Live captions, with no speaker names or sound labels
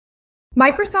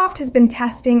Microsoft has been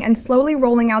testing and slowly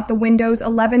rolling out the Windows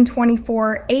 11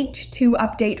 24 H2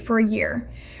 update for a year.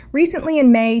 Recently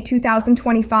in May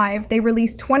 2025, they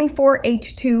released 24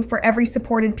 H2 for every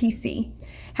supported PC.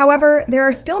 However, there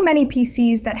are still many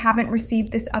PCs that haven't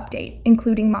received this update,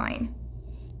 including mine.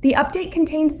 The update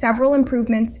contains several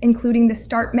improvements, including the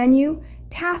Start menu,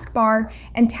 taskbar,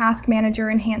 and Task Manager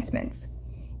enhancements.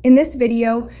 In this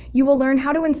video, you will learn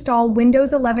how to install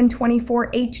Windows 11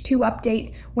 24 H2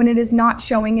 update when it is not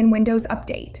showing in Windows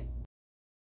Update.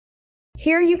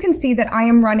 Here you can see that I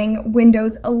am running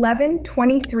Windows 11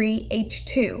 23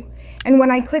 H2, and when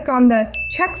I click on the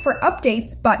Check for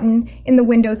Updates button in the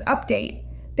Windows Update,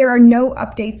 there are no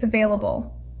updates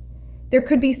available. There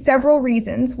could be several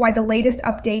reasons why the latest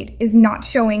update is not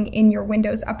showing in your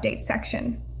Windows Update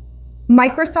section.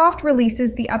 Microsoft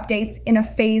releases the updates in a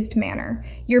phased manner.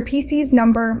 Your PC's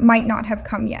number might not have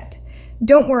come yet.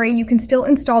 Don't worry, you can still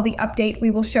install the update. We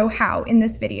will show how in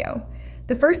this video.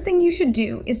 The first thing you should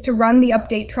do is to run the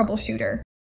update troubleshooter.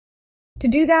 To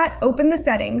do that, open the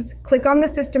settings, click on the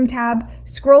System tab,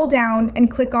 scroll down, and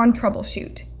click on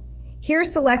Troubleshoot. Here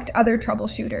select Other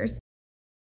Troubleshooters.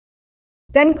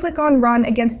 Then click on Run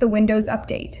against the Windows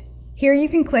Update. Here you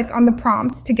can click on the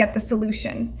prompt to get the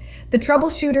solution. The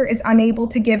troubleshooter is unable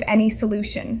to give any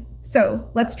solution, so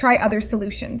let's try other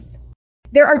solutions.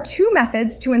 There are two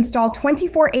methods to install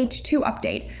 24 H2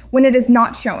 update when it is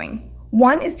not showing.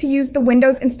 One is to use the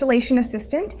Windows Installation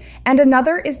Assistant, and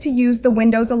another is to use the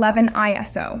Windows 11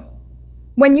 ISO.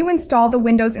 When you install the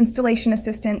Windows Installation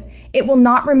Assistant, it will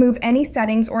not remove any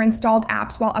settings or installed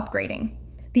apps while upgrading.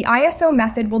 The ISO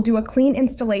method will do a clean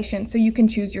installation, so you can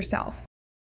choose yourself.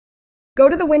 Go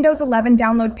to the Windows 11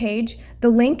 download page. The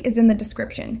link is in the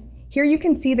description. Here you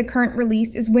can see the current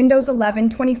release is Windows 11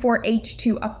 24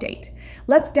 H2 update.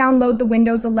 Let's download the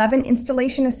Windows 11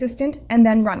 Installation Assistant and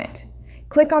then run it.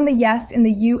 Click on the Yes in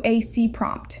the UAC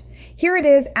prompt. Here it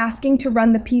is asking to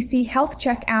run the PC Health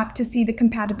Check app to see the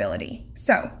compatibility.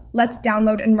 So let's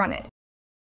download and run it.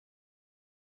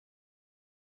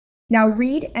 Now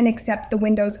read and accept the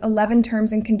Windows 11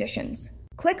 terms and conditions.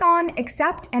 Click on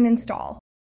Accept and Install.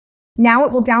 Now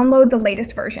it will download the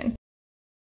latest version.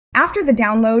 After the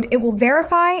download, it will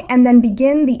verify and then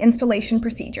begin the installation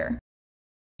procedure.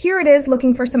 Here it is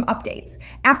looking for some updates.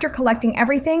 After collecting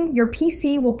everything, your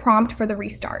PC will prompt for the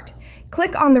restart.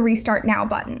 Click on the Restart Now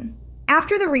button.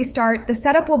 After the restart, the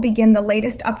setup will begin the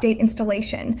latest update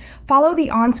installation. Follow the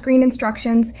on-screen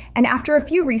instructions, and after a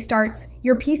few restarts,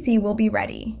 your PC will be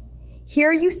ready.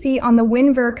 Here you see on the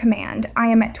WinVer command, I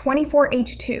am at 24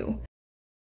 H2.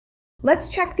 Let's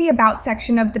check the About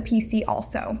section of the PC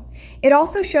also. It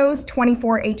also shows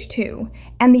 24 H2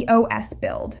 and the OS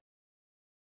build.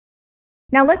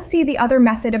 Now let's see the other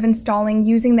method of installing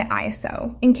using the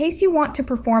ISO. In case you want to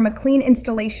perform a clean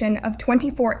installation of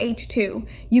 24 H2,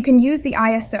 you can use the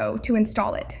ISO to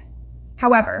install it.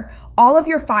 However, all of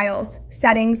your files,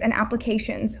 settings, and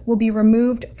applications will be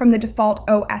removed from the default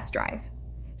OS drive.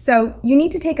 So you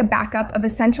need to take a backup of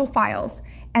essential files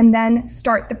and then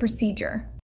start the procedure.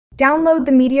 Download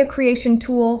the Media Creation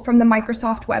tool from the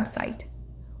Microsoft website.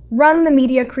 Run the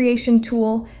Media Creation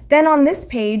tool, then on this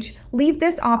page, leave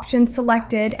this option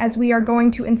selected as we are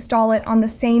going to install it on the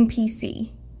same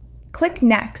PC. Click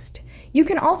Next. You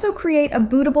can also create a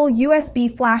bootable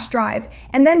USB flash drive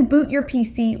and then boot your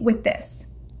PC with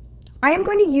this. I am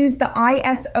going to use the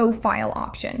ISO file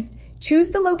option. Choose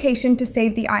the location to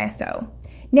save the ISO.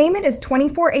 Name it as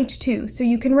 24 H2 so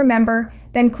you can remember,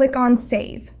 then click on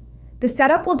Save. The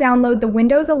setup will download the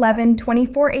Windows 11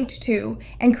 24 H2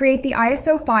 and create the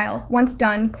ISO file. Once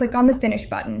done, click on the Finish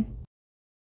button.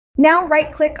 Now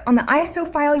right-click on the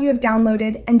ISO file you have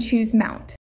downloaded and choose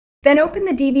Mount. Then open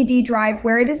the DVD drive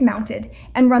where it is mounted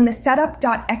and run the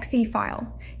setup.exe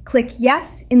file. Click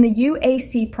Yes in the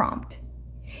UAC prompt.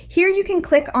 Here you can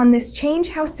click on this Change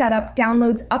How Setup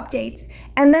downloads updates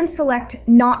and then select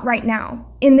Not Right Now.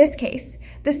 In this case,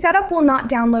 the setup will not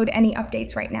download any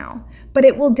updates right now, but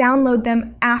it will download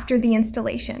them after the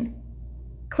installation.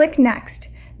 Click Next,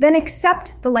 then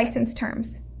accept the license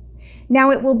terms.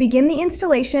 Now it will begin the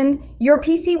installation, your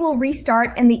PC will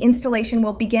restart and the installation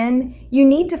will begin. You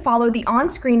need to follow the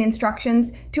on-screen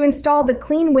instructions to install the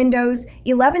clean Windows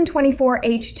 11 24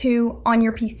 H2 on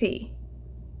your PC.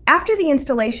 After the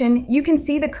installation, you can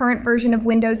see the current version of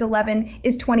Windows 11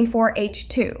 is 24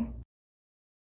 H2.